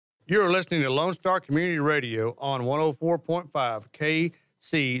You're listening to Lone Star Community Radio on 104.5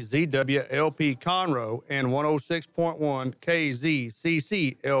 KCZWLP Conroe and 106.1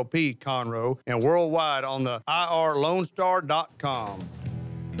 KZCCLP Conroe and worldwide on the irlonestar.com.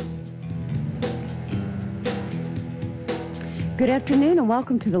 Good afternoon and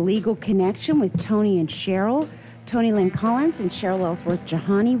welcome to the Legal Connection with Tony and Cheryl. Tony Lynn Collins and Cheryl Ellsworth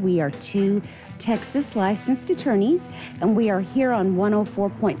Jahani. We are two Texas licensed attorneys, and we are here on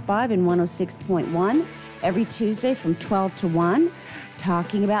 104.5 and 106.1 every Tuesday from 12 to 1,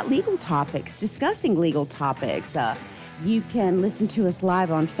 talking about legal topics, discussing legal topics. You can listen to us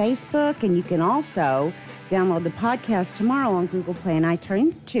live on Facebook, and you can also download the podcast tomorrow on Google Play and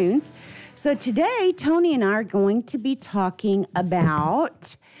iTunes. So today, Tony and I are going to be talking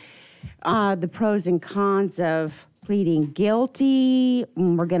about the pros and cons of pleading guilty.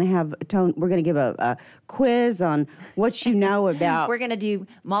 We're going to give a quiz on what you know about. We're going to do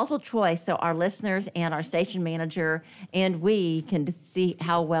multiple choice, so our listeners and our station manager and we can see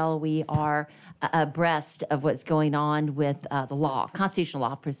how well we are abreast of what's going on with the law, constitutional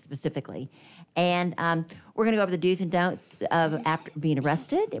law specifically. And we're going to go over the do's and don'ts of after being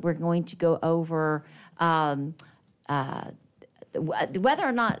arrested. We're going to go over whether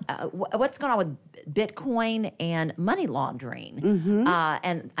or not what's going on with Bitcoin and money laundering. Mm-hmm.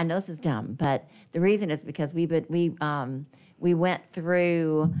 And I know this is dumb, but the reason is because we went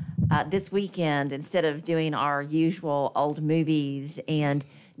through this weekend, instead of doing our usual old movies and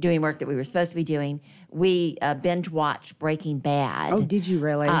doing work that we were supposed to be doing, we binge watched Breaking Bad. Oh, did you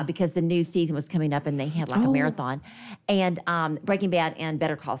really? Because the new season was coming up and they had like a marathon. And Breaking Bad and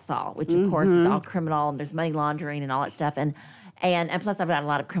Better Call Saul, which of course is all criminal and there's money laundering and all that stuff. And plus I've got a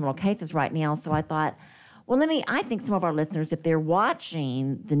lot of criminal cases right now, so I thought, well, I think some of our listeners, if they're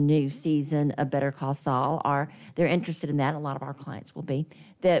watching the new season of Better Call Saul, they're interested in that, and a lot of our clients will be,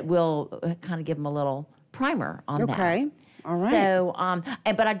 that we'll kind of give them a little primer on that. Okay. All right. So,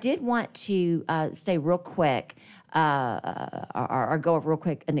 but I did want to say real quick, or go over real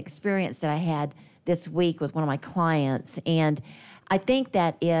quick, an experience that I had this week with one of my clients, and I think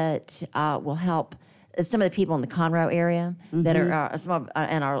that it will help some of the people in the Conroe area that are some of,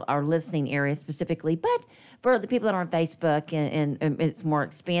 and our listening area specifically, but for the people that are on Facebook and it's more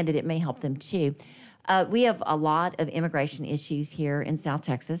expanded, it may help them too. We have a lot of immigration issues here in South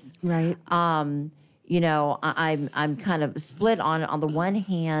Texas. Right. I'm kind of split on the one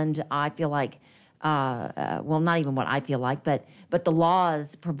hand. I feel like, well, not even what I feel like, but the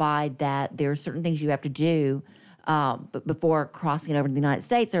laws provide that there are certain things you have to do before crossing over to the United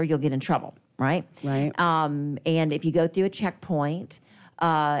States, or you'll get in trouble. Right. Right. And if you go through a checkpoint,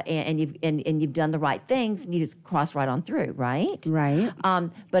 and you've done the right things, you just cross right on through. Right. Right.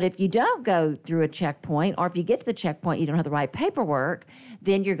 But if you don't go through a checkpoint, or if you get to the checkpoint, you don't have the right paperwork,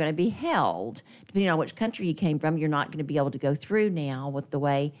 then you're going to be held. Depending on which country you came from, you're not going to be able to go through now with the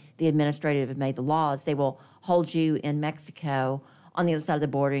way the administrative have made the laws. They will hold you in Mexico on the other side of the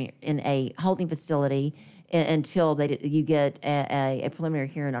border in a holding facility until you get a preliminary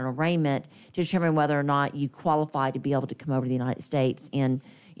hearing on arraignment to determine whether or not you qualify to be able to come over to the United States and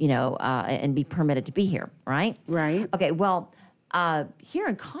be permitted to be here, right? Right. Okay, well, here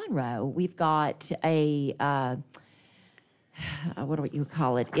in Conroe, we've got a, what do you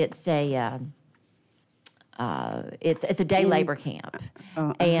call it? It's a day labor camp.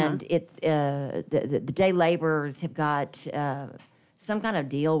 And it's the day laborers have got some kind of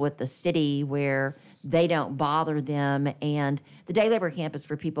deal with the city where they don't bother them, and the day labor camp is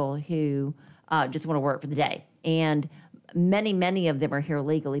for people who just want to work for the day. And many of them are here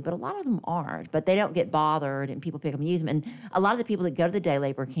legally, but a lot of them aren't. But they don't get bothered, and people pick them and use them. And a lot of the people that go to the day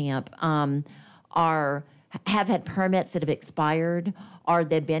labor camp have had permits that have expired, or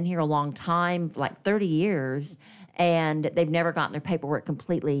they've been here a long time, like 30 years, and they've never gotten their paperwork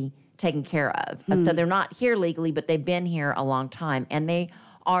completely taken care of. So they're not here legally, but they've been here a long time, and they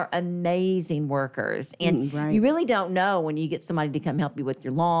are amazing workers. And right. You really don't know when you get somebody to come help you with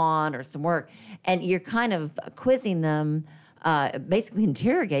your lawn or some work, and you're kind of quizzing them, basically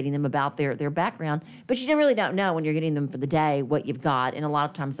interrogating them about their background, but you really don't know when you're getting them for the day what you've got, and a lot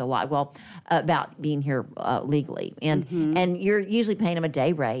of times they'll lie, about being here legally. And you're usually paying them a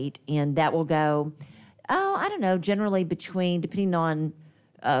day rate, and that will go, I don't know, generally depending on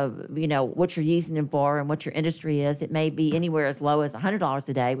what you're using them for and what your industry is, it may be anywhere as low as $100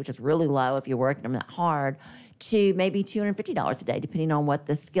 a day, which is really low if you're working them that hard, to maybe $250 a day, depending on what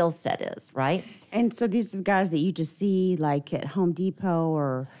the skill set is, right? And so these are the guys that you just see like at Home Depot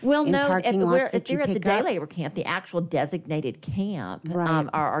or Well, in no, parking lots if that you they're at the pick day up? labor camp, the actual designated camp, Right.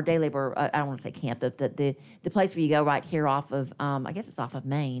 our day labor, I don't want to say camp, the place where you go right here off of, I guess it's off of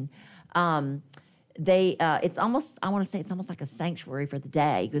Main. It's almost, I want to say it's almost like a sanctuary for the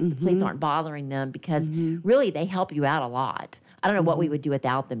day because the police aren't bothering them because really they help you out a lot. I don't know what we would do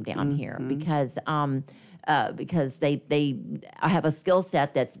without them down here because they have a skill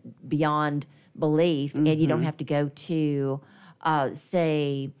set that's beyond belief, and you don't have to go to,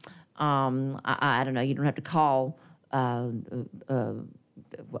 say, I don't know, you don't have to call Handymen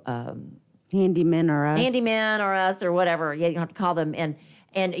or us. Or whatever. Yeah, you don't have to call them,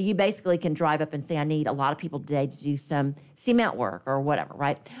 and you basically can drive up and say, I need a lot of people today to do some cement work or whatever,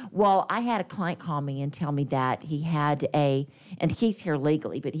 right? Well, I had a client call me and tell me that he had and he's here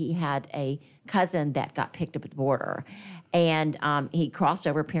legally, but he had a cousin that got picked up at the border. And he crossed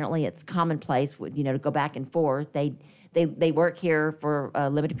over. Apparently, it's commonplace, to go back and forth. They work here for a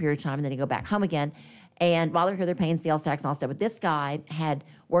limited period of time, and then they go back home again. And while they're here, they're paying sales tax and all stuff. But this guy had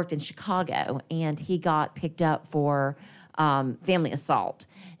worked in Chicago, and he got picked up for family assault.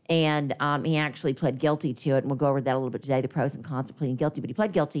 And he actually pled guilty to it, and we'll go over that a little bit today, the pros and cons of pleading guilty. But he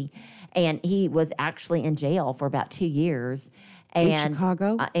pled guilty, and he was actually in jail for about 2 years. In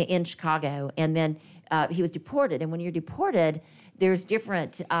Chicago? In Chicago. And then he was deported. And when you're deported, there's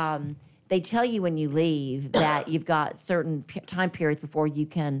different they tell you when you leave that you've got certain time periods before you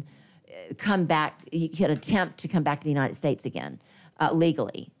can come back. You can attempt to come back to the United States again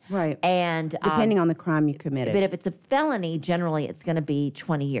legally. Right. And depending on the crime you committed. But if it's a felony, generally it's going to be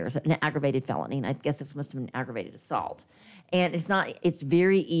 20 years, an aggravated felony. And I guess this must have been an aggravated assault. And it's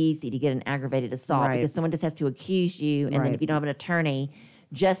very easy to get an aggravated assault because someone just has to accuse you. And then if you don't have an attorney,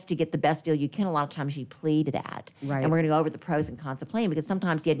 just to get the best deal you can, a lot of times you plead that. Right. And we're going to go over the pros and cons of pleading because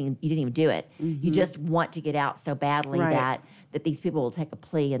sometimes you didn't even do it. You just want to get out so badly that these people will take a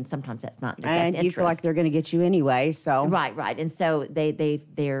plea, and sometimes that's not in their best interest. And you feel like they're going to get you anyway, so. Right. And so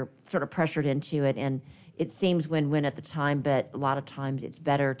they're sort of pressured into it, and it seems win-win at the time, but a lot of times it's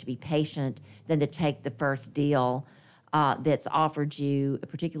better to be patient than to take the first deal that's offered you,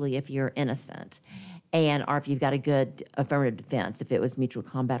 particularly if you're innocent. Or if you've got a good affirmative defense, if it was mutual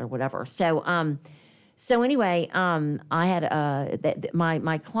combat or whatever. So anyway, I had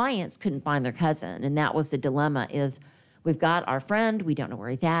my clients couldn't find their cousin, and that was the dilemma. Is we've got our friend, we don't know where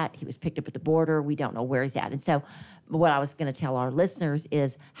he's at. He was picked up at the border, we don't know where he's at. And so, what I was going to tell our listeners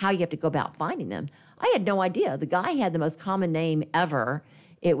is how you have to go about finding them. I had no idea. The guy had the most common name ever.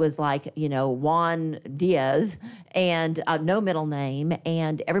 It was like, Juan Diaz, and no middle name,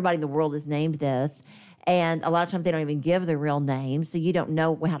 and everybody in the world is named this. And a lot of times they don't even give their real name, so you don't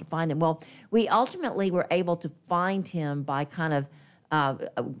know how to find them. Well, we ultimately were able to find him by kind of,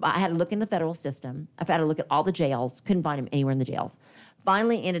 I had to look in the federal system. I've had to look at all the jails, couldn't find him anywhere in the jails.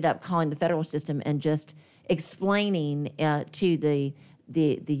 Finally ended up calling the federal system and just explaining to the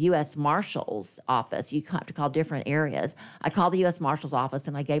U.S. Marshal's office. You have to call different areas. I called the U.S. Marshal's office,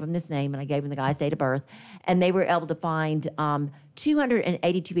 and I gave him this name, and I gave him the guy's date of birth, and they were able to find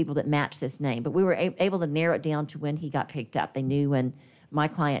 282 people that matched this name. But we were able to narrow it down to when he got picked up. They knew when my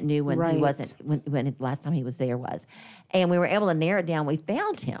client knew when he wasn't, when the last time he was there was. And we were able to narrow it down. We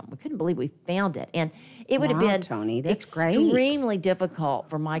found him. We couldn't believe we found it. And it would have been Tony, that's extremely difficult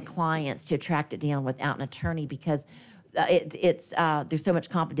for my clients to track it down without an attorney because there's so much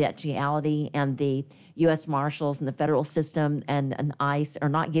confidentiality, and the U.S. Marshals and the federal system and ICE are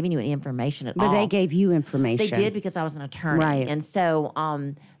not giving you any information at all. But they gave you information. They did because I was an attorney. Right. And so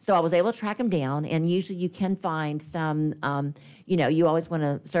I was able to track him down, and usually you can find some, you always want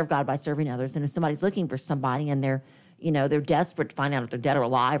to serve God by serving others. And if somebody's looking for somebody and they're desperate to find out if they're dead or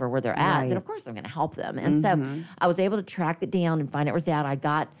alive or where they're at, then of course I'm going to help them. And so I was able to track it down and find out where it's at. I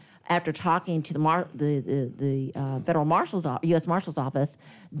got, after talking to the federal marshal's, U.S. Marshal's office,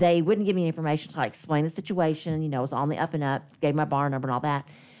 they wouldn't give me any information, so I explained the situation. It was on the up and up, gave my bar number and all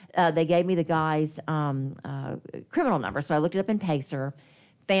that. They gave me the guy's criminal number, so I looked it up in Pacer,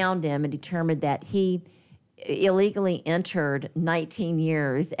 found him, and determined that he illegally entered 19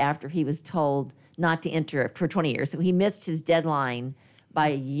 years after he was told not to enter for 20 years. So he missed his deadline by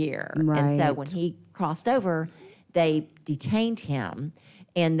a year. Right. And so when he crossed over, they detained him,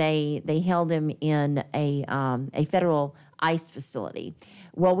 and they held him in a federal ICE facility.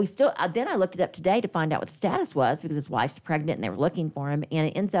 Well, then I looked it up today to find out what the status was because his wife's pregnant and they were looking for him. And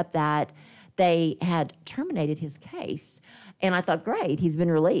it ends up that they had terminated his case. And I thought, great, he's been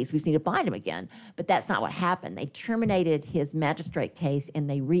released. We just need to find him again. But that's not what happened. They terminated his magistrate case and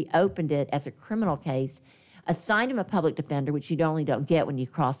they reopened it as a criminal case assigned him a public defender, which you don't get when you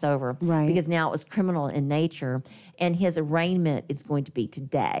cross over, Right. because now it was criminal in nature, and his arraignment is going to be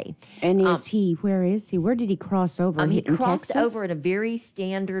today. And where is he? Where did he cross over? He In crossed Texas? over at a very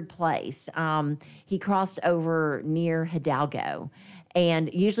standard place. He crossed over near Hidalgo.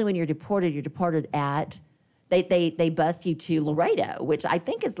 And usually when you're deported at, they bus you to Laredo, which I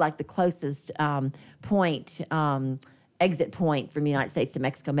think is like the closest exit point from the United States to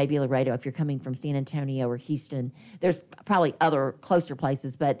Mexico, maybe Laredo if you're coming from San Antonio or Houston. There's probably other closer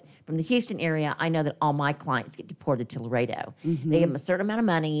places, but from the Houston area, I know that all my clients get deported to Laredo. They give them a certain amount of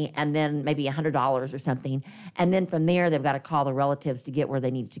money and then maybe $100 or something. And then from there, they've got to call the relatives to get where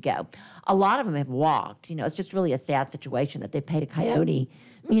they need to go. A lot of them have walked. It's just really a sad situation that they paid a coyote,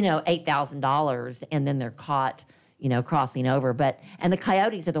 $8,000 and then they're caught crossing over. And the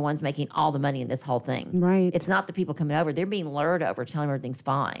coyotes are the ones making all the money in this whole thing. Right. It's not the people coming over. They're being lured over, telling them everything's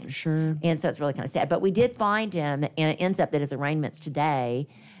fine. Sure. And so it's really kind of sad. But we did find him, and it ends up that his arraignment's today.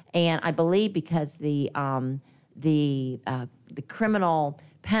 And I believe because the criminal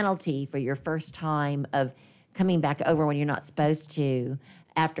penalty for your first time of coming back over when you're not supposed to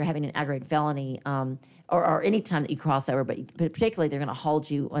after having an aggravated felony, or any time that you cross over, but particularly they're going to hold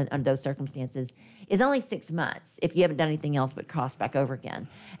you under those circumstances, is only 6 months if you haven't done anything else but cross back over again.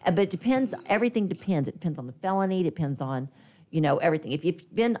 But it depends. Everything depends. It depends on the felony. It depends on, everything. If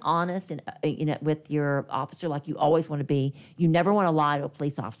you've been honest and with your officer like you always want to be, you never want to lie to a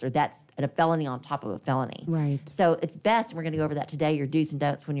police officer. That's a felony on top of a felony. Right. So it's best, and we're going to go over that today, your do's and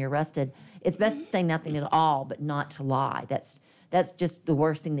don'ts when you're arrested. It's best to say nothing at all, but not to lie. That's just the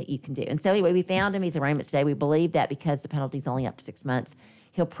worst thing that you can do. And so anyway, we found him. He's arraignment today. We believe that because the penalty's only up to 6 months,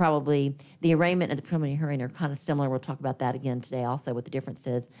 the arraignment and the preliminary hearing are kind of similar. We'll talk about that again today also, what the difference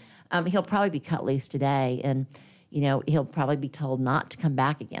is. He'll probably be cut loose today, and, he'll probably be told not to come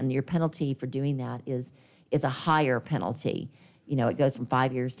back again. Your penalty for doing that is a higher penalty. It goes from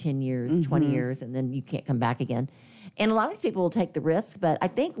 5 years, 10 years, 20 years, and then you can't come back again. And a lot of these people will take the risk, but I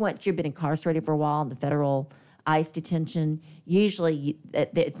think once you've been incarcerated for a while in the federal ICE detention, usually if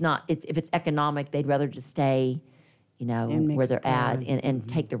it's economic, they'd rather just stay, where they're at and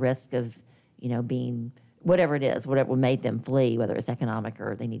take the risk of, being whatever it is, whatever made them flee, whether it's economic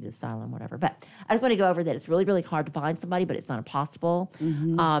or they needed asylum, whatever. But I just want to go over that it's really, really hard to find somebody, but it's not impossible.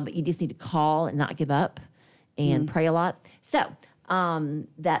 But you just need to call and not give up and pray a lot. So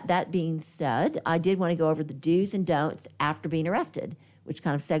that being said, I did want to go over the do's and don'ts after being arrested, which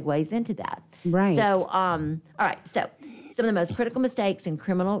kind of segues into that. Right. So, all right. So, some of the most critical mistakes in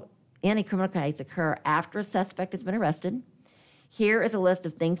any criminal case occur after a suspect has been arrested. Here is a list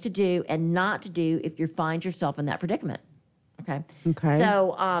of things to do and not to do if you find yourself in that predicament. Okay. Okay.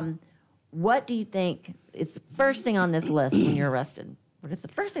 So, what do you think is the first thing on this list when you're arrested? What is the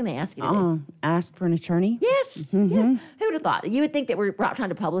first thing they ask you to do? Ask for an attorney? Yes, yes. Who would have thought? You would think that we're trying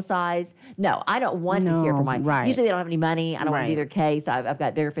to publicize. No, I don't want to hear from right. Usually they don't have any money. I don't want to do Right. their case. I've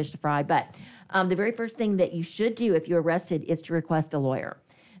got bigger fish to fry. But the very first thing that you should do if you're arrested is to request a lawyer.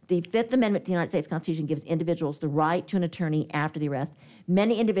 The Fifth Amendment to the United States Constitution gives individuals the right to an attorney after the arrest.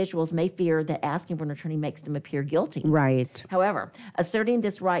 Many individuals may fear that asking for an attorney makes them appear guilty. Right. However, asserting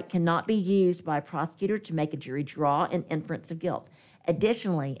this right cannot be used by a prosecutor to make a jury draw an inference of guilt.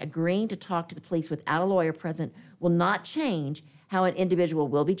 Additionally, agreeing to talk to the police without a lawyer present will not change how an individual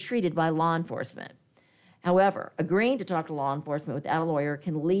will be treated by law enforcement. However, agreeing to talk to law enforcement without a lawyer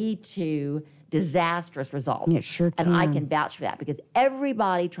can lead to disastrous results. It sure And I can. can vouch for that because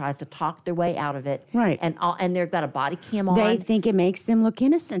everybody tries to talk their way out of it. Right. And they've got a body cam on. They think it makes them look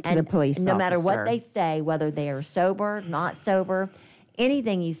innocent to the police no matter what officer. they say, whether they are sober, not sober,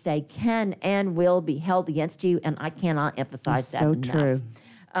 anything you say can and will be held against you, and I cannot emphasize that so enough. true.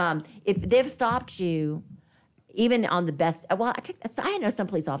 If they've stopped you, even on the best, I know some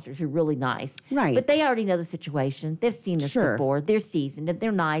police officers who are really nice, Right. But they already know the situation. They've seen this Sure. before. They're seasoned. If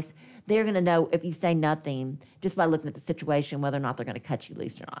they're nice, they're going to know if you say nothing just by looking at the situation whether or not they're going to cut you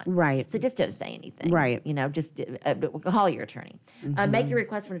loose or not. Right. So just don't say anything. Right. Just call your attorney. Make your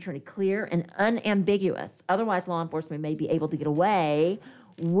request for an attorney clear and unambiguous. Otherwise, law enforcement may be able to get away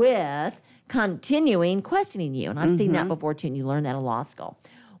with continuing questioning you. And I've seen that before too, and you learn that in law school.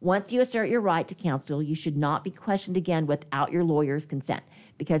 Once you assert your right to counsel, you should not be questioned again without your lawyer's consent.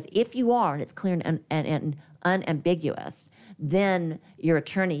 Because if you are, and it's clear and unambiguous, then your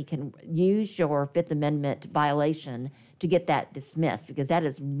attorney can use your Fifth Amendment violation to get that dismissed, because that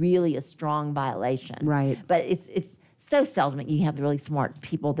is really a strong violation. Right. But it's so seldom that you have the really smart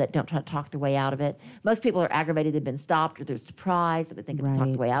people that don't try to talk their way out of it. Most people are aggravated, they've been stopped, or they're surprised, or they think they've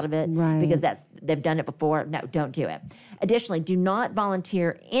talked their way out of it because they've done it before. No, don't do it. Additionally, do not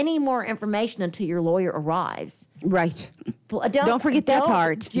volunteer any more information until your lawyer arrives. Right. Don't forget that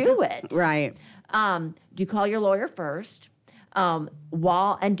part. Do it. Right. Do call your lawyer first.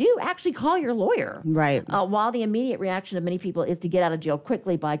 Do actually call your lawyer. Right. While the immediate reaction of many people is to get out of jail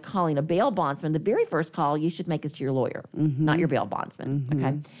quickly by calling a bail bondsman, the very first call you should make is to your lawyer, not your bail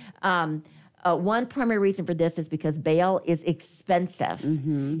bondsman. Okay. One primary reason for this is because bail is expensive.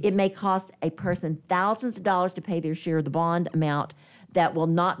 It may cost a person thousands of dollars to pay their share of the bond amount that will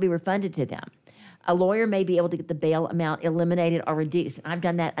not be refunded to them. A lawyer may be able to get the bail amount eliminated or reduced. And I've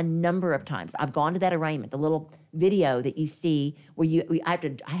done that a number of times. I've gone to that arraignment, the little video that you see where I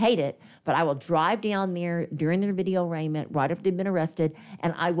hate it, but I will drive down there during their video arraignment right after they've been arrested,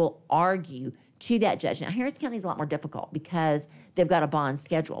 and I will argue to that judge. Now, Harris County is a lot more difficult because they've got a bond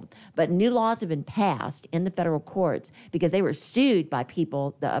schedule. But new laws have been passed in the federal courts because they were sued by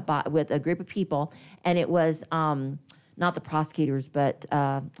people, with a group of people, and it was not the prosecutors, but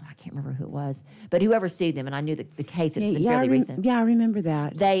I can't remember who it was, but whoever sued them, and I knew the case. It's been fairly recent. Yeah, I remember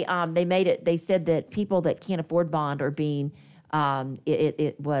that. They made it. They said that people that can't afford bond are being.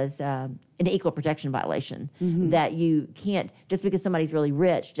 It was an equal protection violation. That you can't, just because somebody's really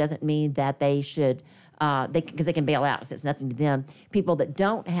rich doesn't mean that they should. Because they can bail out, so it's nothing to them. People that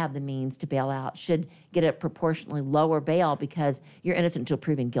don't have the means to bail out should get a proportionally lower bail because you're innocent until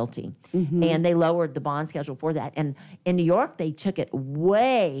proven guilty. And they lowered the bond schedule for that. And in New York, they took it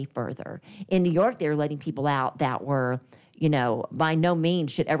way further. In New York, they were letting people out that were, by no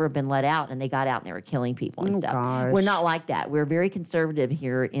means should ever have been let out, and they got out and they were killing people and stuff. Gosh. We're not like that. We're very conservative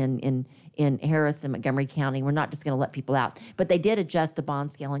here in Harris and Montgomery County. We're not just going to let people out. But they did adjust the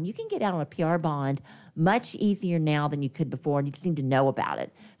bond scale, and you can get out on a PR bond much easier now than you could before, and you just need to know about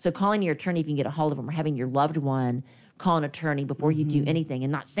it. So calling your attorney if you can get a hold of them, or having your loved one call an attorney before you do anything,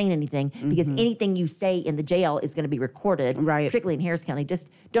 and not saying anything, because anything you say in the jail is going to be recorded, particularly in Harris County. Just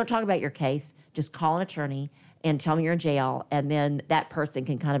don't talk about your case. Just call an attorney and tell them you're in jail, and then that person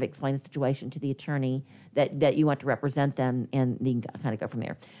can kind of explain the situation to the attorney that you want to represent them, and you can kind of go from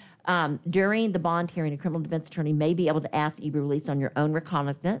there. During the bond hearing, a criminal defense attorney may be able to ask that you be released on your own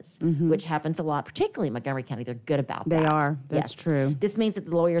recognizance, which happens a lot, particularly in Montgomery County. They're good about that. They are. That's true. This means that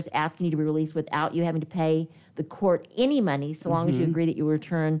the lawyer is asking you to be released without you having to pay the court any money, so long as you agree that you will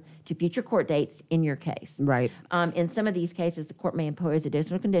return to future court dates in your case. Right. In some of these cases, the court may impose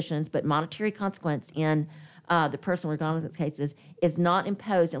additional conditions, but monetary consequence in the personal recognizance cases is not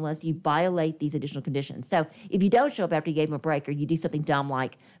imposed unless you violate these additional conditions. So if you don't show up after you gave them a break, or you do something dumb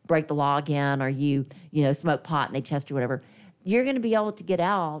like break the law again, or you smoke pot and they test you, whatever, you're going to be able to get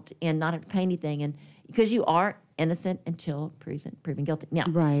out and not have to pay anything, and because you are innocent until proven guilty. Now,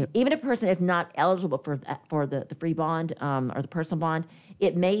 even if a person is not eligible for the free bond or the personal bond,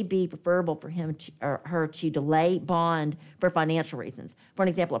 it may be preferable for him or her to delay bond for financial reasons. For an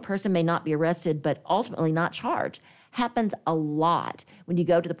example, a person may not be arrested but ultimately not charged. Happens a lot when you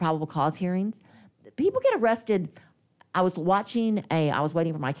go to the probable cause hearings. People get arrested. I was waiting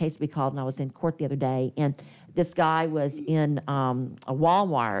for my case to be called, and I was in court the other day, and this guy was in a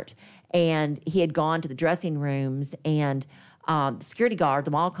Walmart, and he had gone to the dressing rooms, and the security guard,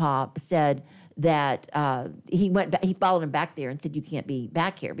 the mall cop, said that he followed him back there and said, you can't be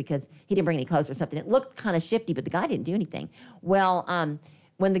back here, because he didn't bring any clothes or something. It looked kind of shifty, but the guy didn't do anything. Well,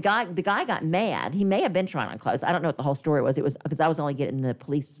 when the guy got mad, he may have been trying on clothes. I don't know what the whole story was. It was because I was only getting the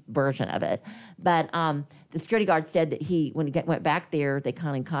police version of it. But the security guard said that when he went back there, they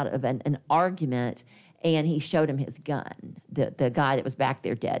kind of caught an argument, and he showed him his gun, the guy that was back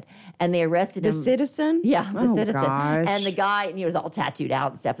there dead. And they arrested him. The citizen? Yeah, the citizen. Gosh. And the guy, and he was all tattooed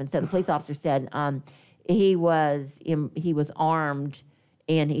out and stuff. And so the police officer said he was armed,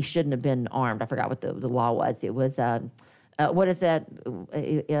 and he shouldn't have been armed. I forgot what the law was. It was, what is that?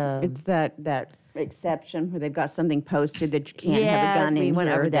 It's that exception where they've got something posted that you can't have a gun in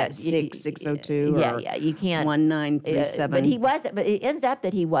here. That 602 or you can't 1937. But it ends up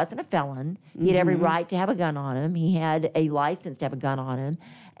that he wasn't a felon. He had every right to have a gun on him. He had a license to have a gun on him,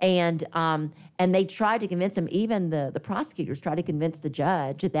 and they tried to convince him. Even the prosecutors tried to convince the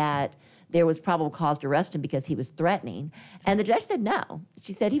judge that there was probable cause to arrest him because he was threatening. And the judge said no.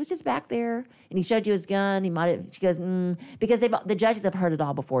 She said he was just back there, and he showed you his gun. He might have, she goes, because the judges have heard it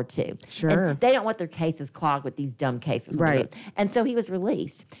all before too. Sure. And they don't want their cases clogged with these dumb cases. Right. And so he was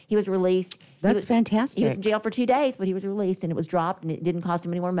released. That's fantastic. He was in jail for 2 days, but he was released, and it was dropped, and it didn't cost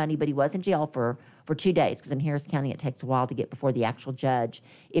him any more money, but he was in jail for 2 days, because in Harris County it takes a while to get before the actual judge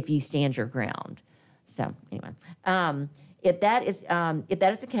if you stand your ground. So anyway, if that is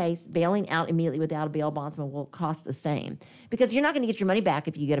the case, bailing out immediately without a bail bondsman will cost the same, because you're not going to get your money back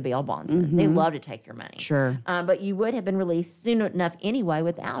if you get a bail bondsman. They love to take your money. Sure. But you would have been released soon enough anyway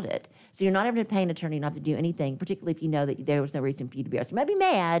without it. So you're not having to pay an attorney not to do anything, particularly if you know that there was no reason for you to be arrested. You might be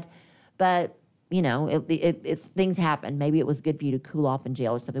mad, but it's things happen. Maybe it was good for you to cool off in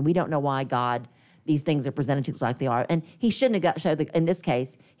jail or something. We don't know why these things are presented to us like they are. And he shouldn't have in this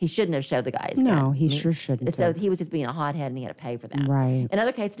case, he shouldn't have showed the guy his gun. No, he sure shouldn't So have. he was just being a hothead and he had to pay for that. Right. In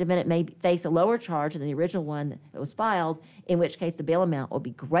other cases, the defendant may face a lower charge than the original one that was filed, in which case the bail amount will be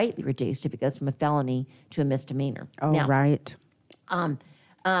greatly reduced if it goes from a felony to a misdemeanor. Oh, Now, right.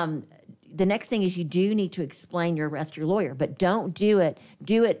 the next thing is you do need to explain your arrest to your lawyer, but don't do it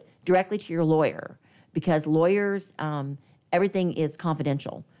directly to your lawyer, because lawyers, everything is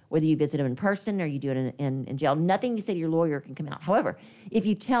confidential. Whether you visit them in person or you do it in jail, nothing you say to your lawyer can come out. However, if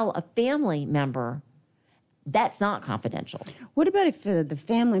you tell a family member, that's not confidential. What about if the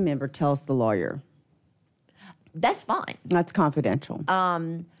family member tells the lawyer? That's fine. That's confidential.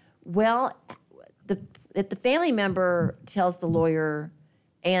 Well, if the family member tells the lawyer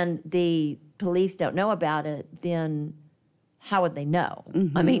and the police don't know about it, then how would they know?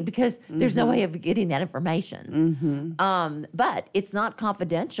 I mean, because there's no way of getting that information. But it's not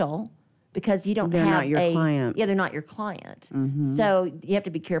confidential because you don't They're have not your client. Yeah, they're not your client. So you have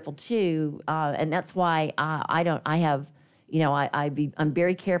to be careful too, and that's why I'm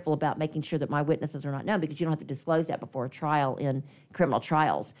very careful about making sure that my witnesses are not known, because you don't have to disclose that before a trial in criminal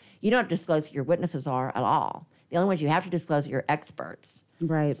trials. You don't have to disclose who your witnesses are at all. The only ones you have to disclose are your experts.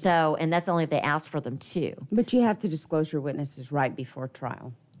 Right. So, and that's only if they ask for them too. But you have to disclose your witnesses right before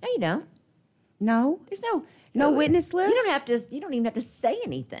trial. No, you don't. No? There's No witness list? You don't even have to say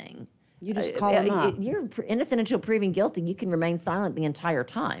anything. You just call them up. You're innocent until proven guilty. You can remain silent the entire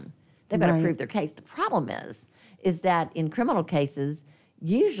time. They've got to prove their case. The problem is that in criminal cases,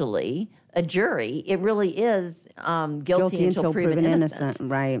 usually a jury, it really is guilty until proven innocent.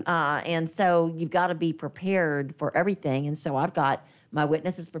 Right. And so you've got to be prepared for everything. And so I've got my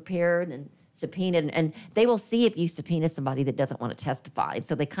witnesses prepared and subpoenaed, and they will see if you subpoena somebody that doesn't want to testify. And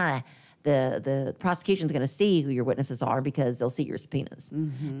so they kind of, the prosecution's going to see who your witnesses are because they'll see your subpoenas.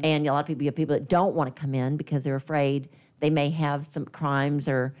 And a lot of people, you have people that don't want to come in because they're afraid they may have some crimes,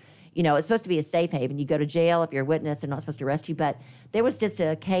 or it's supposed to be a safe haven. You go to jail if you're a witness, they're not supposed to arrest you. But there was just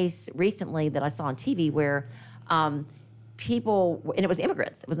a case recently that I saw on TV where people, and it was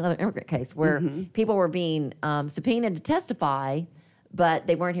immigrants. It was another immigrant case where people were being subpoenaed to testify, but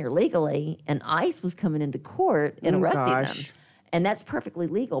they weren't here legally, and ICE was coming into court and arresting them. And that's perfectly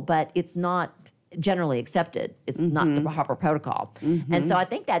legal, but it's not generally accepted. It's not the proper protocol. And so I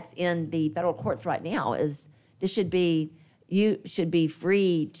think that's in the federal courts right now, you should be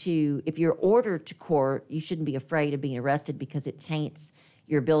free to, if you're ordered to court, you shouldn't be afraid of being arrested because it taints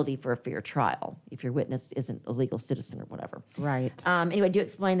your ability for a fair trial if your witness isn't a legal citizen or whatever. Right. Anyway, do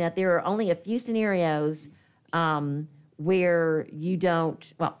explain that there are only a few scenarios where you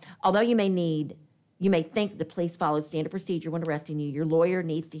don't, although you may think the police followed standard procedure when arresting you, your lawyer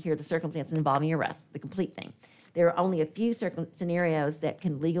needs to hear the circumstances involving your arrest, the complete thing. There are only a few scenarios that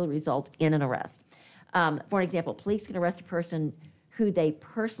can legally result in an arrest. For an example, police can arrest a person who they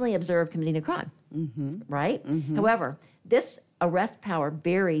personally observe committing a crime, right? However, this arrest power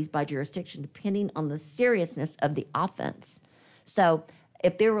varies by jurisdiction depending on the seriousness of the offense. So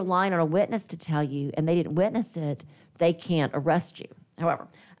if they're relying on a witness to tell you and they didn't witness it, they can't arrest you. However,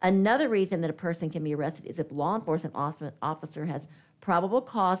 another reason that a person can be arrested is if law enforcement officer has probable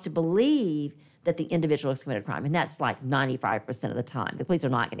cause to believe that the individual has committed a crime. And that's like 95% of the time. The police are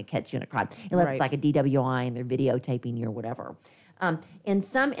not going to catch you in a crime unless it's like a DWI and they're videotaping you or whatever. In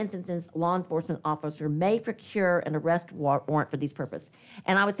some instances, law enforcement officer may procure an arrest warrant for these purposes.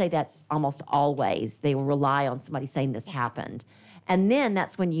 And I would say that's almost always. They will rely on somebody saying this happened. And then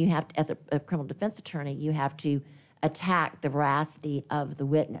that's when you have to, as a criminal defense attorney, you have to attack the veracity of the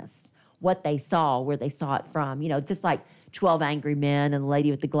witness, what they saw, where they saw it from, just like 12 Angry Men and the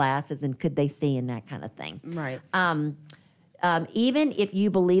lady with the glasses and could they see and that kind of thing. Right. Even if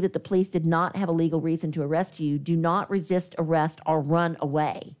you believe that the police did not have a legal reason to arrest you, do not resist arrest or run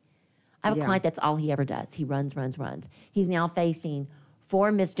away. I have a client that's all he ever does. He runs. He's now facing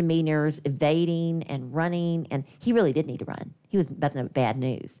 4 misdemeanors, evading and running, and he really did need to run. He was nothing but bad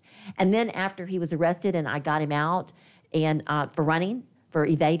news. And then after he was arrested and I got him out and for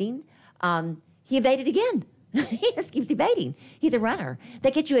evading, he evaded again. He just keeps evading. He's a runner.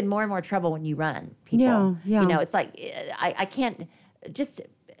 They get you in more and more trouble when you run, people. Yeah. It's like, I can't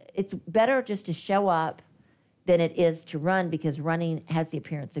it's better just to show up than it is to run, because running has the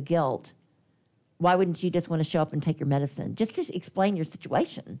appearance of guilt why wouldn't you just want to show up and take your medicine? Just to explain your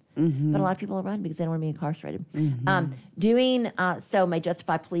situation. But a lot of people will run because they don't want to be incarcerated. Doing so may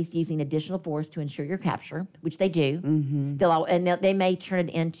justify police using additional force to ensure your capture, which they do. They may turn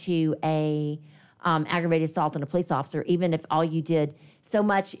it into a aggravated assault on a police officer, even if all you did so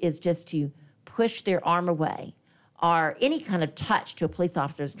much is just to push their arm away, or any kind of touch to a police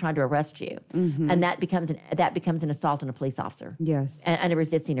officer is trying to arrest you, and that becomes an assault on a police officer. Yes, and a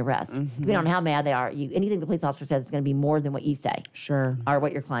resisting arrest. Depending on how mad they are at you, anything the police officer says is going to be more than what you say. Sure. Or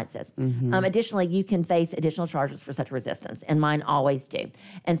what your client says. Additionally, you can face additional charges for such resistance, and mine always do.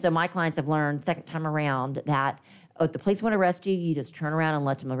 And so my clients have learned second time around that if the police want to arrest you, you just turn around and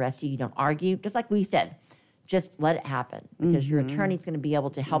let them arrest you. You don't argue, just like we said. Just let it happen, because your attorney's going to be able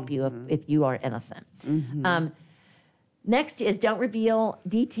to help you if you are innocent. Next is don't reveal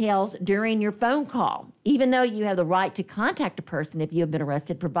details during your phone call. Even though you have the right to contact a person if you have been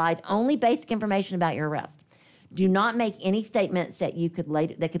arrested, provide only basic information about your arrest. Do not make any statements that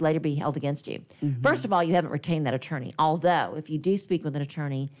could later be held against you. First of all, you haven't retained that attorney. Although, if you do speak with an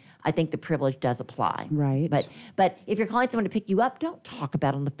attorney, I think the privilege does apply. Right. But if you're calling someone to pick you up, don't talk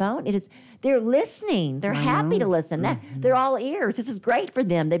about it on the phone. They're listening. They're happy to listen. They're all ears. This is great for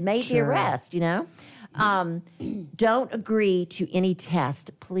them. They've made the arrest, Don't agree to any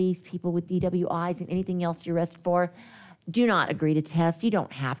test. Please, people with DWIs and anything else you're arrested for, do not agree to test. You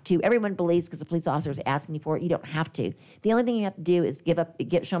don't have to. Everyone believes because the police officer is asking you for it. You don't have to. The only thing you have to do is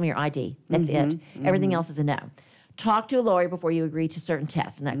show me your ID. That's it. Everything else is a no. Talk to a lawyer before you agree to certain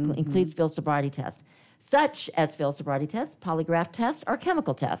tests, and that includes field sobriety tests, such as field sobriety tests, polygraph tests, or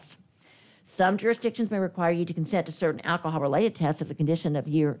chemical tests. Some jurisdictions may require you to consent to certain alcohol-related tests as a condition of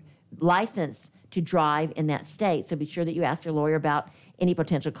your license to drive in that state. So be sure that you ask your lawyer about any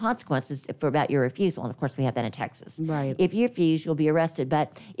potential consequences about your refusal. And of course, we have that in Texas. Right. If you refuse, you'll be arrested.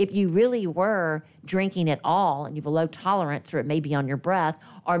 But if you really were drinking at all and you have a low tolerance, or it may be on your breath,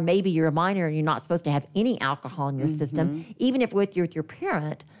 or maybe you're a minor and you're not supposed to have any alcohol in your system, even if with your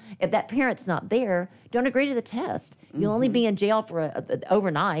parent, if that parent's not there, don't agree to the test. You'll only be in jail for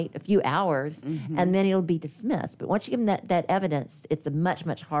overnight, a few hours, and then it'll be dismissed. But once you give them that evidence, it's much,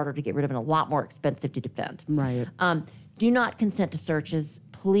 much harder to get rid of and a lot more expensive to defend. Right. Do not consent to searches.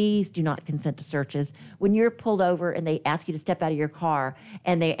 Please do not consent to searches. When you're pulled over and they ask you to step out of your car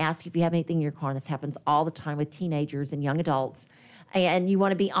and they ask you if you have anything in your car, and this happens all the time with teenagers and young adults, and you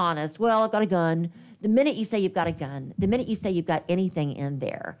want to be honest, well, I've got a gun. The minute you say you've got a gun, the minute you say you've got anything in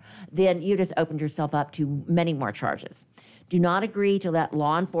there, then you just opened yourself up to many more charges. Do not agree to let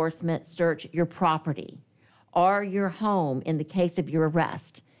law enforcement search your property or your home in the case of your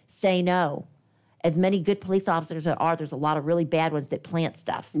arrest. Say no. As many good police officers there are, there's a lot of really bad ones that plant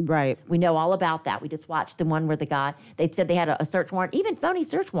stuff. Right. We know all about that. We just watched the one where they said they had a search warrant, even phony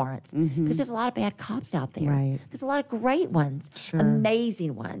search warrants, because there's a lot of bad cops out there. Right. There's a lot of great ones, Sure.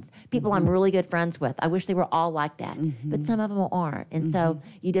 amazing ones, people I'm really good friends with. I wish they were all like that, but some of them aren't. And so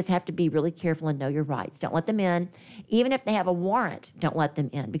you just have to be really careful and know your rights. Don't let them in. Even if they have a warrant, don't let them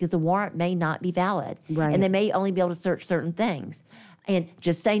in, because the warrant may not be valid. Right. And they may only be able to search certain things. And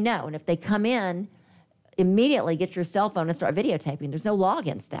just say no. And if they come in, immediately get your cell phone and start videotaping. There's no law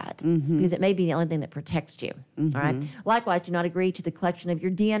against that, because it may be the only thing that protects you. All right. Likewise, do not agree to the collection of your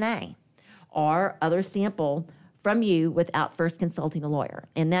DNA or other sample from you without first consulting a lawyer.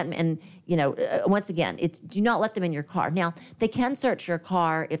 Once again, do not let them in your car. Now, they can search your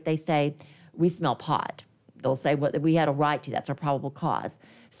car if they say, we smell pot. They'll say, well, we had a right to. That's our probable cause.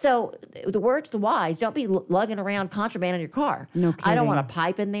 So the word to the wise, don't be lugging around contraband in your car. No I don't kidding. want a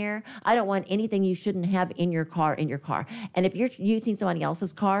pipe in there. I don't want anything you shouldn't have in your car. And if you're using somebody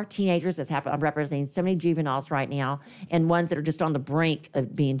else's car, teenagers, that's happened. I'm representing so many juveniles right now, and ones that are just on the brink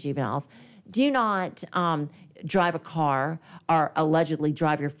of being juveniles. Do not drive a car or allegedly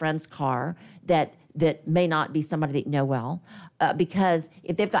drive your friend's car that may not be somebody that you know well, because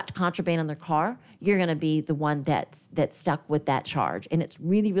if they've got contraband in their car, you're going to be the one that's stuck with that charge. And it's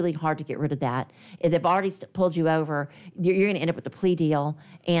really, really hard to get rid of that. If they've already pulled you over, you're going to end up with a plea deal.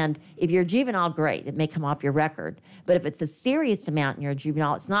 And if you're a juvenile, great, it may come off your record. But if it's a serious amount and you're a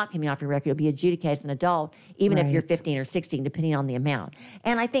juvenile, it's not coming off your record. It'll be adjudicated as an adult, even if you're 15 or 16, depending on the amount.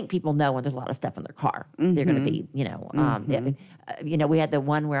 And I think people know when there's a lot of stuff in their car. They're going to be, we had the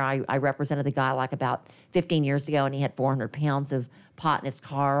one where I represented the guy like about 15 years ago, and he had 400 pounds of pot in his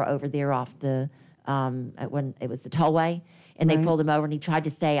car over there off the, when it was the tollway, and they pulled him over, and he tried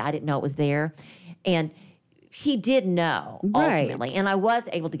to say, I didn't know it was there. And he did know, ultimately. And I was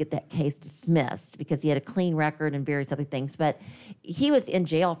able to get that case dismissed because he had a clean record and various other things. But he was in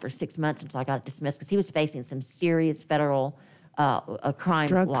jail for 6 months until I got it dismissed, because he was facing some serious federal a crime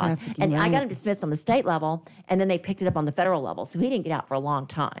Drug law. trafficking, And I got right. him dismissed on the state level, and then they picked it up on the federal level. So he didn't get out for a long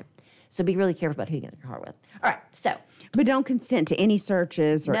time. So be really careful about who you get in your car with. All right, so But don't consent to any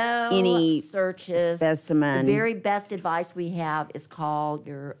searches or no any searches. specimen. The very best advice we have is call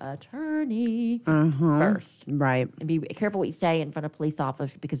your attorney first. Right. And be careful what you say in front of police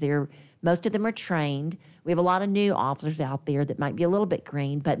officers because most of them are trained. We have a lot of new officers out there that might be a little bit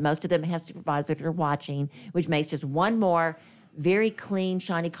green, but most of them have supervisors that are watching, which makes just one more very clean,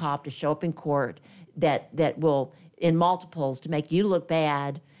 shiny cop to show up in court that will, in multiples, to make you look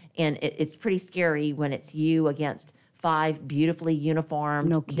bad. And it's pretty scary when it's you against 5 beautifully uniformed,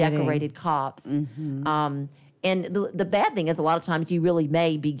 No kidding. decorated cops. And the bad thing is a lot of times you really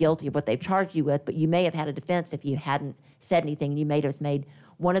may be guilty of what they've charged you with, but you may have had a defense if you hadn't said anything and you may have made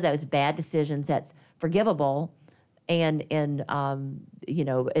one of those bad decisions that's forgivable and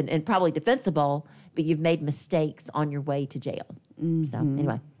probably defensible, but you've made mistakes on your way to jail. So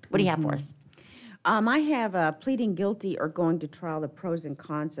anyway, what do you have for us? I have pleading guilty or going to trial, the pros and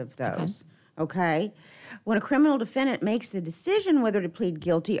cons of those. Okay. When a criminal defendant makes the decision whether to plead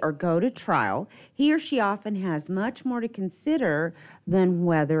guilty or go to trial, he or she often has much more to consider than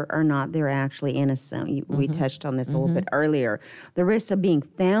whether or not they're actually innocent. We touched on this a little bit earlier. The risks of being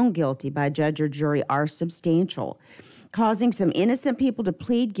found guilty by a judge or jury are substantial, causing some innocent people to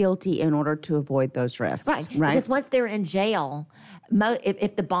plead guilty in order to avoid those risks. Right. Because once they're in jail,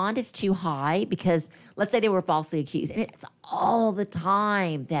 if the bond is too high, because let's say they were falsely accused, and it's all the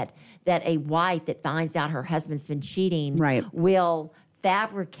time that a wife that finds out her husband's been cheating will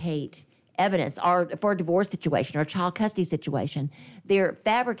fabricate evidence, or for a divorce situation or a child custody situation, they're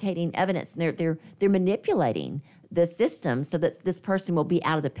fabricating evidence and they're manipulating the system so that this person will be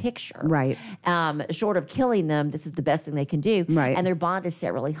out of the picture. Right. Short of killing them, this is the best thing they can do. Right. And their bond is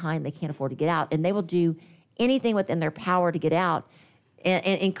set really high and they can't afford to get out. And they will do anything within their power to get out,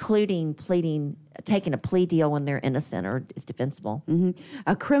 including taking a plea deal when they're innocent or is defensible.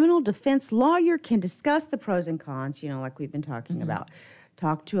 A criminal defense lawyer can discuss the pros and cons, like we've been talking about.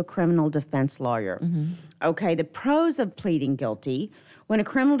 Talk to a criminal defense lawyer. Okay, the pros of pleading guilty. When a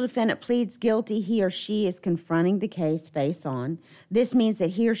criminal defendant pleads guilty, he or she is confronting the case face on. This means that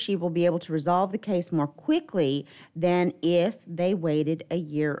he or she will be able to resolve the case more quickly than if they waited a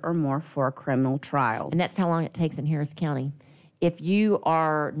year or more for a criminal trial. And that's how long it takes in Harris County. If you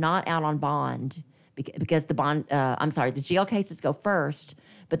are not out on bond, because the jail cases go first,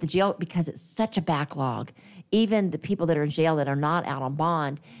 but the jail, because it's such a backlog, even the people that are in jail that are not out on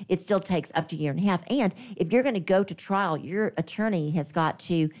bond, it still takes up to a year and a half. And if you're going to go to trial, your attorney has got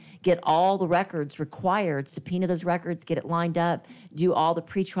to get all the records required, subpoena those records, get it lined up, do all the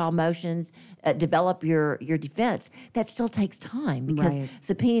pretrial motions, develop your defense. That still takes time because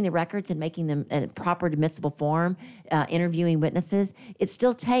subpoenaing the records and making them in a proper admissible form, interviewing witnesses, it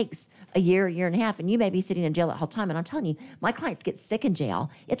still takes a year and a half. And you may be sitting in jail that whole time. And I'm telling you, my clients get sick in jail.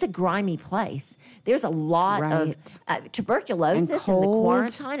 It's a grimy place. There's a lot of tuberculosis and the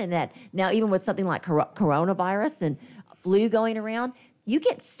quarantine and that. Now, even with something like coronavirus and flu going around, you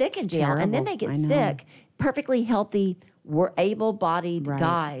get sick in jail, and then they get sick. Perfectly healthy, able-bodied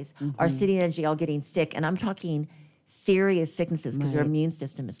guys are sitting in jail getting sick, and I'm talking serious sicknesses because their immune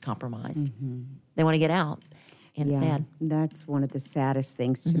system is compromised. They want to get out, and it's sad. That's one of the saddest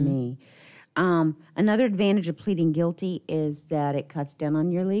things to me. Another advantage of pleading guilty is that it cuts down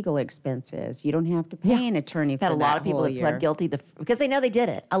on your legal expenses. You don't have to pay an attorney for that. I've had a lot of people that pled guilty because they know they did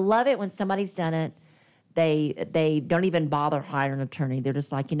it. I love it when somebody's done it. They don't even bother hiring an attorney. They're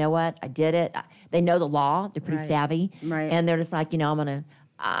just like, you know what, I did it. They know the law. They're pretty savvy, and they're just like, I'm gonna.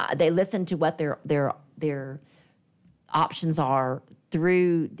 They listen to what their options are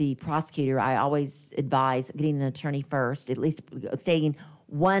through the prosecutor. I always advise getting an attorney first, at least staying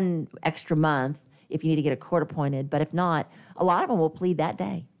one extra month if you need to get a court appointed. But if not, a lot of them will plead that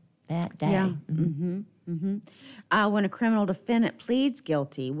day. Yeah. When a criminal defendant pleads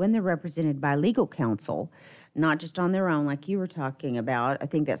guilty, when they're represented by legal counsel, not just on their own like you were talking about, I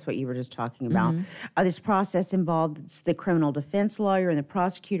think that's what you were just talking about. This process involves the criminal defense lawyer and the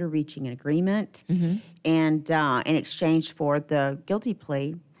prosecutor reaching an agreement and in exchange for the guilty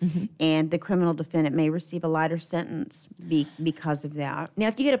plea. And the criminal defendant may receive a lighter sentence because of that. Now,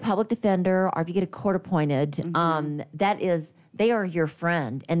 if you get a public defender or if you get a court appointed, they are your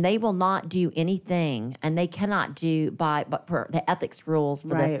friend, and they will not do anything, and they cannot do but per the ethics rules for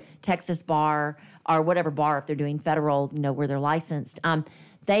the Texas bar or whatever bar if they're doing federal, where they're licensed.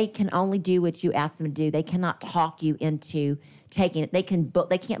 They can only do what you ask them to do. They cannot talk you into taking it. They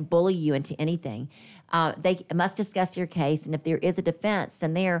can't bully you into anything. They must discuss your case, and if there is a defense,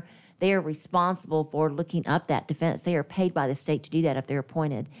 then they're they are responsible for looking up that defense. They are paid by the state to do that if they're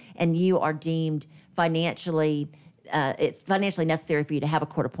appointed, and you are deemed financially, it's financially necessary for you to have a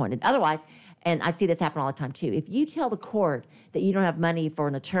court appointed. Otherwise, and I see this happen all the time too, if you tell the court that you don't have money for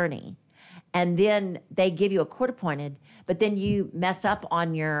an attorney, and then they give you a court appointed, but then you mess up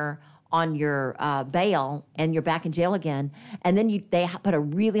on your bail and you're back in jail again, and then they put a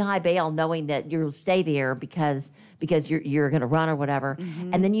really high bail knowing that you'll stay there because you're going to run or whatever,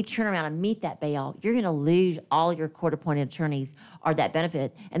 and then you turn around and meet that bail, you're going to lose all your court-appointed attorneys or that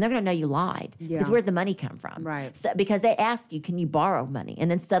benefit, and they're going to know you lied. Because where'd the money come from? Right. So, because they ask you, can you borrow money? And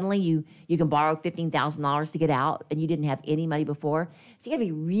then suddenly you can borrow $15,000 to get out, and you didn't have any money before. So you got to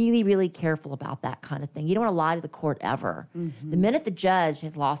be really, really careful about that kind of thing. You don't want to lie to the court ever. The minute the judge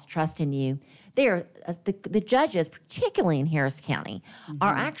has lost trust in you, the judges, particularly in Harris County,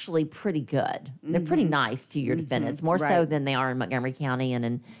 are actually pretty good. They're pretty nice to your defendants, more so than they are in Montgomery County and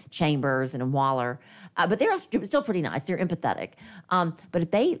in Chambers and in Waller. But they're still pretty nice. They're empathetic. But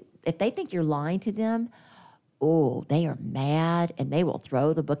if they think you're lying to them, oh, they are mad, and they will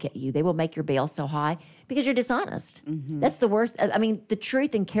throw the book at you. They will make your bail so high because you're dishonest. That's the worst. I mean, the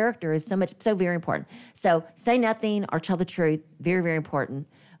truth and character is so very important. So say nothing or tell the truth. Very, very important.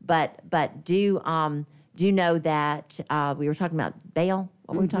 But do know that we were talking about bail.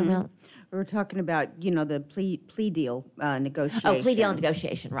 What were we talking about? We were talking about, the plea deal negotiations. Oh, plea deal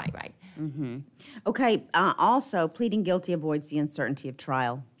negotiation. Right. Okay. Also, pleading guilty avoids the uncertainty of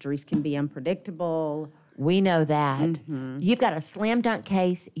trial. Juries can be unpredictable. We know that. You've got a slam dunk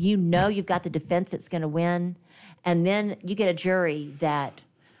case. You know you've got the defense that's going to win, and then you get a jury that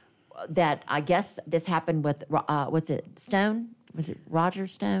I guess this happened with Stone? Was it Roger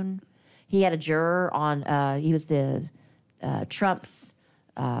Stone? He had a juror on. He was the Trump's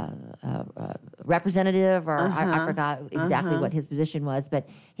representative, or I forgot exactly what his position was, but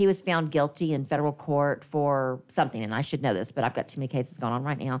he was found guilty in federal court for something, and I should know this, but I've got too many cases going on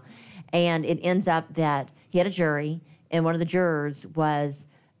right now. And it ends up that he had a jury, and one of the jurors was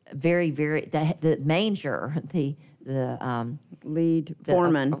very, very, the main juror, the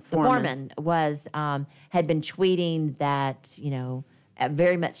foreman was had been tweeting that,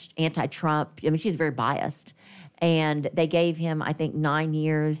 very much anti-Trump. I mean, she's very biased. And they gave him, I think, 9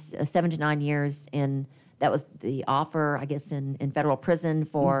 years, 7 to 9 years that was the offer, I guess, in federal prison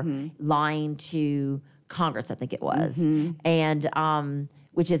for lying to Congress, I think it was. And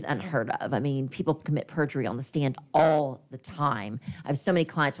which is unheard of. I mean, people commit perjury on the stand all the time. I have so many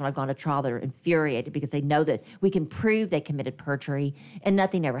clients when I've gone to trial that are infuriated because they know that we can prove they committed perjury and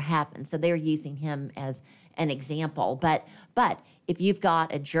nothing ever happened. So they're using him as an example. But if you've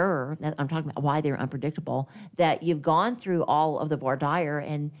got a juror, I'm talking about why they're unpredictable, that you've gone through all of the voir dire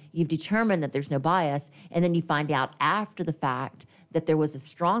and you've determined that there's no bias, and then you find out after the fact that there was a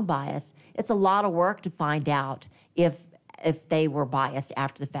strong bias, it's a lot of work to find out if they were biased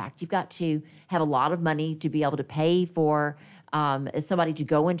after the fact. You've got to have a lot of money to be able to pay for somebody to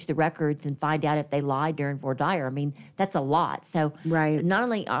go into the records and find out if they lied during voir dire. I mean, that's a lot. So not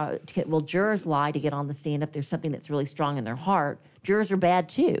only will jurors lie to get on the stand if there's something that's really strong in their heart, jurors are bad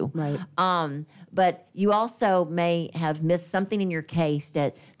too. But you also may have missed something in your case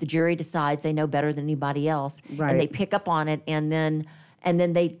that the jury decides they know better than anybody else, and they pick up on it, and then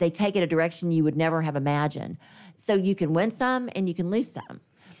they take it a direction you would never have imagined. So you can win some and you can lose some.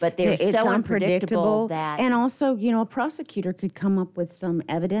 But they're so unpredictable that... And also, a prosecutor could come up with some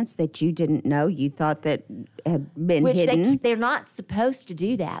evidence that you didn't know, you thought that had been hidden. They're not supposed to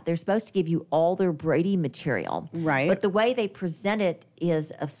do that. They're supposed to give you all their Brady material. Right. But the way they present it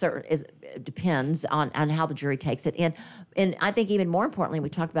depends on how the jury takes it. And I think even more importantly, we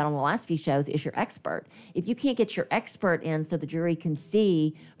talked about on the last few shows, is your expert. If you can't get your expert in so the jury can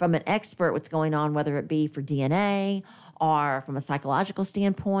see from an expert what's going on, whether it be for DNA or from a psychological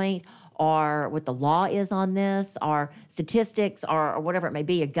standpoint, or what the law is on this, or statistics, or whatever it may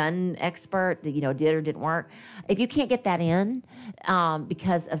be, a gun expert that did or didn't work. If you can't get that in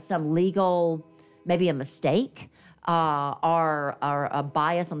because of some legal, maybe a mistake, or a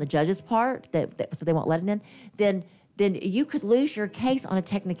bias on the judge's part, so they won't let it in, then you could lose your case on a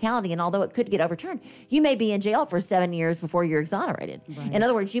technicality, and although it could get overturned, you may be in jail for 7 years before you're exonerated. In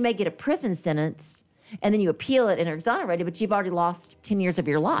other words, you may get a prison sentence, and then you appeal it and are exonerated, but you've already lost 10 years of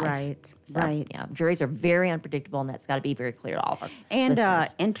your life. Yeah, juries are very unpredictable, and that's got to be very clear to all of our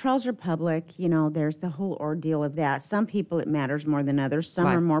listeners. And trials are public. There's the whole ordeal of that. Some people it matters more than others. Some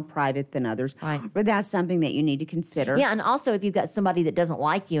are more private than others. But that's something that you need to consider. Yeah, and also if you've got somebody that doesn't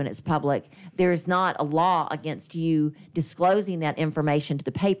like you and it's public, there's not a law against you disclosing that information to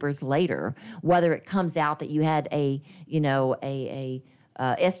the papers later, whether it comes out that you had a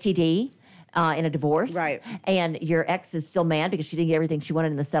STD. In a divorce, Right. And your ex is still mad because she didn't get everything she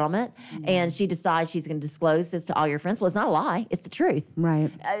wanted in the settlement, and she decides she's going to disclose this to all your friends. Well, it's not a lie; it's the truth.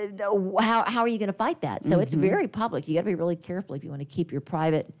 Right. How are you going to fight that? So it's very public. You got to be really careful if you want to keep your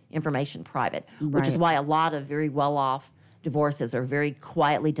private information private, which is Right. why a lot of very well-off divorces are very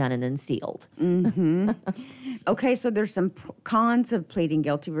quietly done and then sealed. Okay, so there's some cons of pleading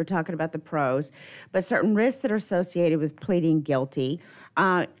guilty. We were talking about the pros, but certain risks that are associated with pleading guilty.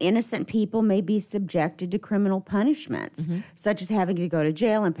 Innocent people may be subjected to criminal punishments, such as having to go to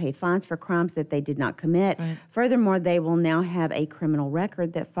jail and pay fines for crimes that they did not commit. Right. Furthermore, they will now have a criminal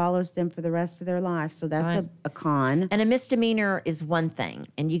record that follows them for the rest of their life. So that's Right. a con. And a misdemeanor is one thing,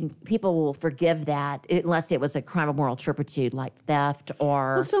 and people will forgive that unless it was a crime of moral turpitude like theft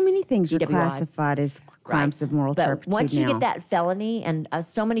or. Well, so many things are DWI. classified as crimes of moral But turpitude once you now. get that felony, and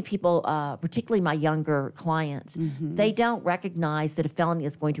so many people, particularly my younger clients, they don't recognize that a felony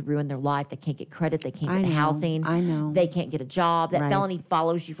is going to ruin their life. They can't get credit. They can't I get know, housing. I know. They can't get a job. That Right. felony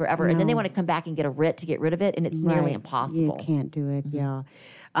follows you forever. And then they No. want to come back and get a writ to get rid of it, and it's nearly Right. impossible. You can't do it, yeah.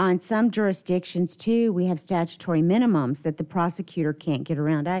 In some jurisdictions, too, we have statutory minimums that the prosecutor can't get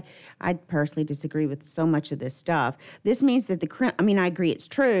around. I personally disagree with so much of this stuff. This means that I agree it's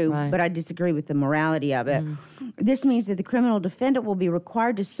true, Right. but I disagree with the morality of it. This means that the criminal defendant will be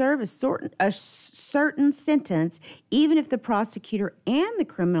required to serve a certain sentence, even if the prosecutor and the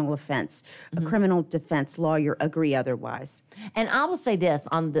criminal defense lawyer agree otherwise. And I will say this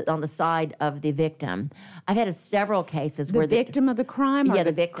on the side of the victim, I've had several cases The where victim of the crime or yeah,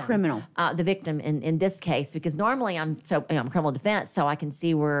 the the victim, criminal? the victim in this case, because normally I'm criminal defense, so I can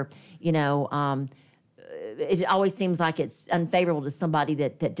see where it always seems like it's unfavorable to somebody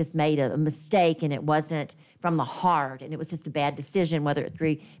that just made a mistake and it wasn't from the heart and it was just a bad decision, whether it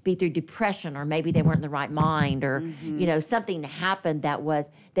be through depression or maybe they weren't in the right mind or something happened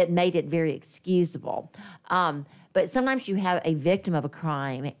that made it very excusable. But sometimes you have a victim of a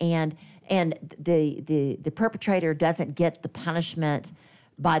crime and the perpetrator doesn't get the punishment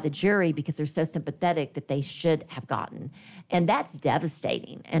by the jury because they're so sympathetic that they should have gotten. And that's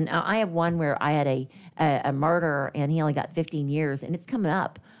devastating. And I have one where I had a murder and he only got 15 years and it's coming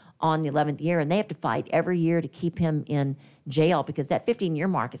up on the 11th year and they have to fight every year to keep him in jail because that 15-year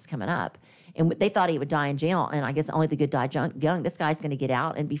mark is coming up. And they thought he would die in jail, and I guess only the good die young. This guy's going to get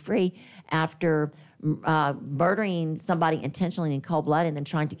out and be free after murdering somebody intentionally in cold blood and then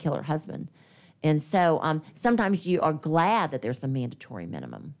trying to kill her husband. And so sometimes you are glad that there's a mandatory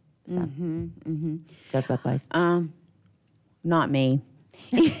minimum. So goes both ways. Not me.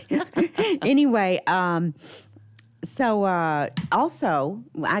 Anyway, so also,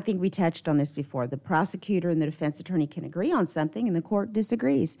 I think we touched on this before. The prosecutor and the defense attorney can agree on something, and the court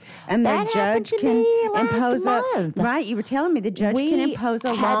disagrees, and That the happened judge to can me last impose month. right. You were telling me the judge can We impose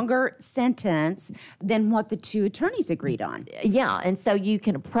a had- longer sentence than what the two attorneys agreed on. Yeah, and so you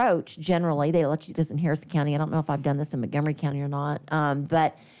can approach generally. They let you do this in Harrison County. I don't know if I've done this in Montgomery County or not.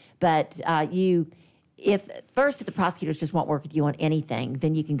 If the prosecutors just won't work with you on anything,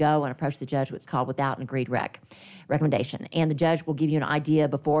 then you can go and approach the judge, what's called without an agreed recommendation. And the judge will give you an idea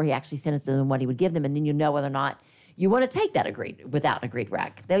before he actually sentences them and what he would give them, and then you know whether or not you want to take that without an agreed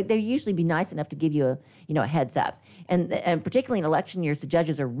rec. They usually be nice enough to give you a heads up. And particularly in election years, the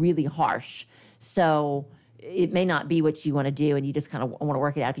judges are really harsh. So it may not be what you want to do, and you just kind of want to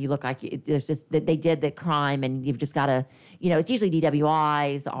work it out. If you look like there's just that they did the crime, and you've just got to, it's usually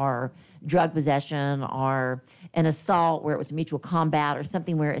DWIs or drug possession or an assault where it was mutual combat or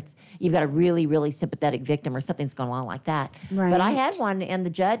something where you've got a really, really sympathetic victim or something's going on like that. Right. But I had one, and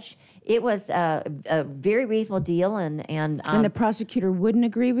the judge, it was a very reasonable deal, and the prosecutor wouldn't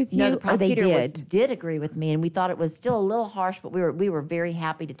agree with you, no, the or they prosecutor did? did agree with me, and we thought it was still a little harsh, but we were very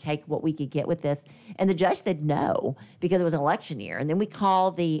happy to take what we could get with this. And the judge said no because it was an election year. And then we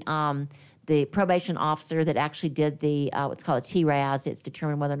called the probation officer that actually did the what's called a TRAS. It's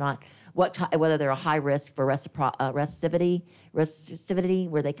determined whether or not whether they're a high risk for recidivity,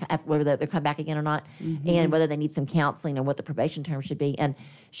 whether they come back again or not, and whether they need some counseling and what the probation term should be. And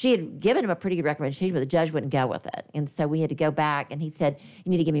she had given him a pretty good recommendation, but the judge wouldn't go with it. And so we had to go back, and he said,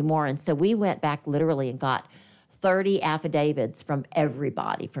 "You need to give me more." And so we went back literally and got 30 affidavits from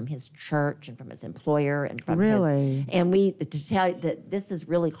everybody, from his church and from his employer and from Really? and to tell you that this is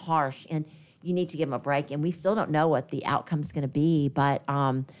really harsh and you need to give him a break. And we still don't know what the outcome's going to be, but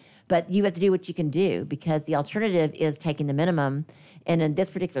you have to do what you can do because the alternative is taking the minimum. And in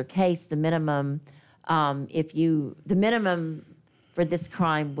this particular case, the minimum, the minimum for this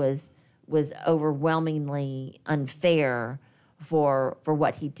crime was overwhelmingly unfair for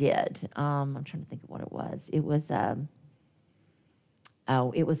what he did. I'm trying to think of what it was. It was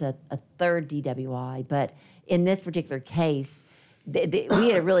it was a third DWI. But in this particular case, we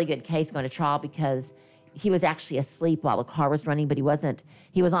had a really good case going to trial because he was actually asleep while the car was running, but he wasn't.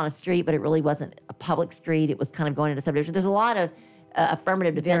 He was on a street, but it really wasn't a public street. It was kind of going into subdivision. There's a lot of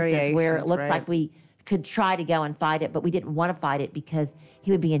affirmative defenses where it looks like we could try to go and fight it, but we didn't want to fight it because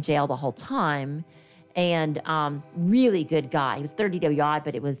he would be in jail the whole time. And really good guy. He was 30 DWI,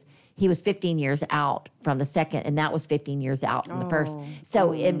 but he was 15 years out from the second, and that was 15 years out from the first.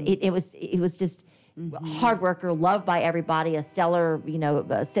 So it was just hard worker, loved by everybody, a stellar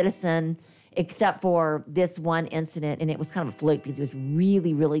a citizen, except for this one incident, and it was kind of a fluke because he was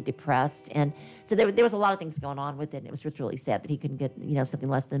really, really depressed, and so there was a lot of things going on with it. And it was just really sad that he couldn't get something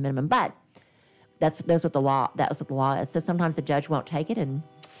less than the minimum, but that's what the law is. So sometimes the judge won't take it, and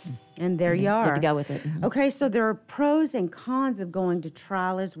there you are. You have to go with it. Okay, so there are pros and cons of going to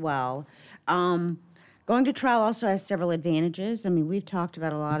trial as well. Going to trial also has several advantages. I mean, we've talked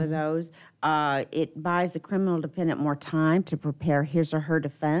about a lot of those. It buys the criminal defendant more time to prepare his or her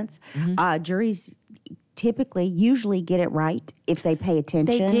defense. Juries usually get it right if they pay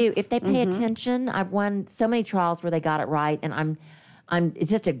attention. They do. If they pay attention, I've won so many trials where they got it right, and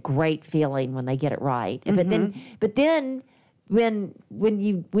it's just a great feeling when they get it right. But then when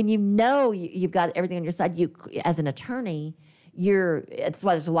you know you've got everything on your side, you as an attorney, that's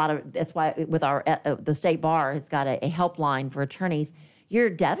why with our the state bar has got a helpline for attorneys. You're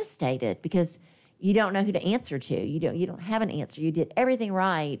devastated because you don't know who to answer to. You don't have an answer. You did everything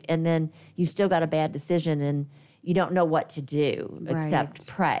right, and then you still got a bad decision, and you don't know what to do except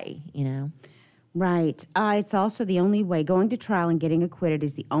pray. Right. It's also the only way. Going to trial and getting acquitted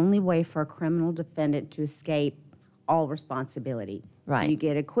is the only way for a criminal defendant to escape all responsibility. Right. You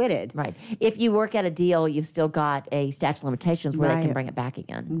get acquitted. Right. If you work out a deal, you've still got a statute of limitations where they can bring it back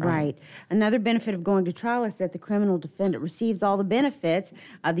again. Right. Another benefit of going to trial is that the criminal defendant receives all the benefits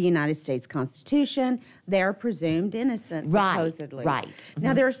of the United States Constitution. They're presumed innocent, supposedly. Right.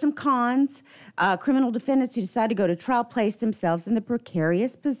 Now, there are some cons. Criminal defendants who decide to go to trial place themselves in the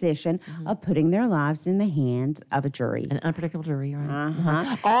precarious position of putting their lives in the hands of a jury. An unpredictable jury,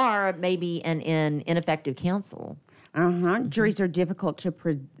 right? Or maybe an ineffective counsel. Juries are difficult to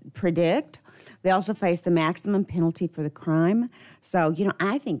predict. They also face the maximum penalty for the crime. So,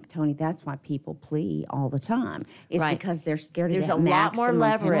 I think, Tony, that's why people plea all the time. It's because they're scared of that maximum penalty. There's a lot more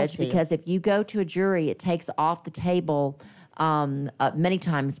leverage because if you go to a jury, it takes off the table many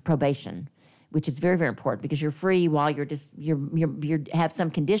times probation, which is very, very important because you're free while you have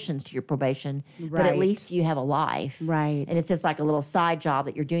some conditions to your probation, but at least you have a life. Right. And it's just like a little side job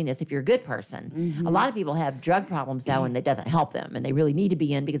that you're doing this if you're a good person. A lot of people have drug problems, though, and it doesn't help them, and they really need to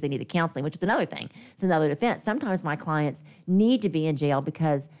be in because they need the counseling, which is another thing. It's another defense. Sometimes my clients need to be in jail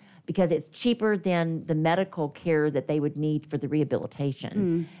because it's cheaper than the medical care that they would need for the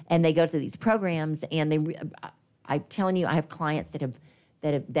rehabilitation. And they go through these programs, and I'm telling you, I have clients that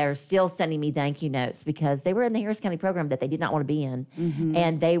they're still sending me thank you notes because they were in the Harris County program that they did not want to be in,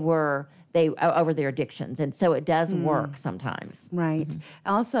 and they over their addictions, and so it does work sometimes. Right.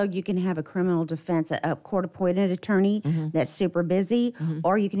 Also, you can have a criminal defense, a court-appointed attorney that's super busy,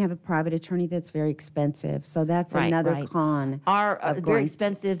 or you can have a private attorney that's very expensive. So that's another con. Are very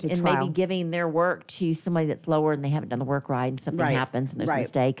expensive and maybe giving their work to somebody that's lower and they haven't done the work right, and something happens and there's a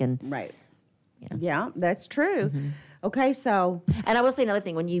mistake and yeah, that's true. Okay, so and I will say another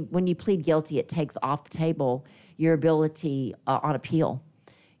thing: when you plead guilty, it takes off the table your ability on appeal.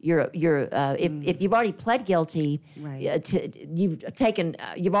 If you've already pled guilty, they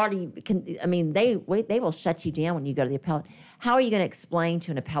will shut you down when you go to the appellate. How are you going to explain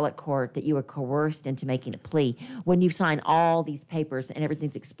to an appellate court that you were coerced into making a plea when you've signed all these papers and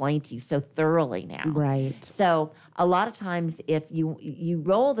everything's explained to you so thoroughly now? Right. So a lot of times, if you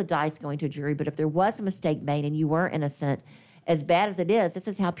roll the dice going to a jury, but if there was a mistake made and you were innocent, as bad as it is, this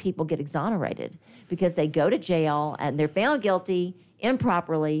is how people get exonerated because they go to jail and they're found guilty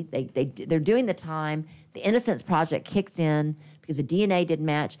improperly. They're doing the time. The Innocence Project kicks in because the DNA didn't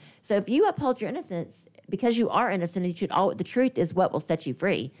match. So if you uphold your innocence because you are innocent, the truth is what will set you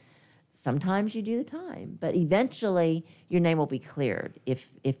free. Sometimes you do the time, but eventually your name will be cleared if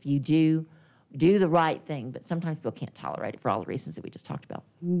you do the right thing. But sometimes people can't tolerate it for all the reasons that we just talked about.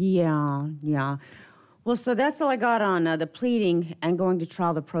 Yeah. Well, so that's all I got on the pleading and going to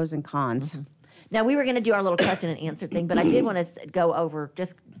trial, the pros and cons. Now, we were going to do our little question and answer thing, but I did want to go over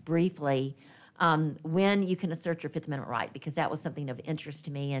just briefly when you can assert your Fifth Amendment right, because that was something of interest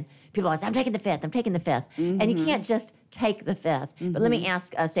to me. And people always say, I'm taking the Fifth. And you can't just take the Fifth. But let me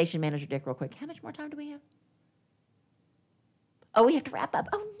ask Station Manager Dick real quick, how much more time do we have? Oh, we have to wrap up.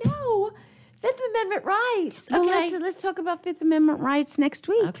 Oh, no. Fifth Amendment rights. Well, Okay. let's talk about Fifth Amendment rights next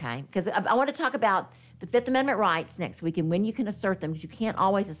week. Okay, because I want to talk about the Fifth Amendment rights next week and when you can assert them, because you can't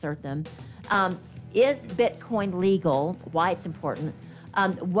always assert them. Is Bitcoin legal? Why it's important?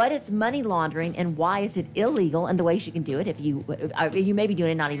 What is money laundering and why is it illegal? And the ways you can do it. If you may be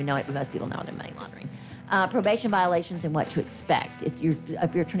doing it, not even know it, but most people know they're money laundering. Probation violations and what to expect. If your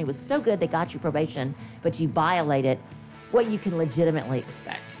attorney was so good they got you probation, but you violate it, what you can legitimately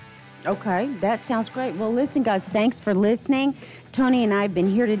expect. Okay, that sounds great. Well, listen, guys, thanks for listening. Tony and I have been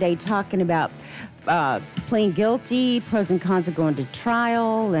here today talking about pleading guilty, pros and cons of going to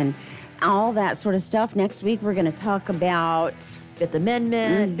trial, and all that sort of stuff. Next week, we're going to talk about Fifth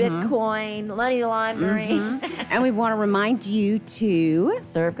Amendment, Bitcoin, money laundering. And we want to remind you to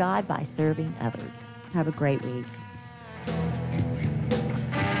Serve God by serving others. have a great week.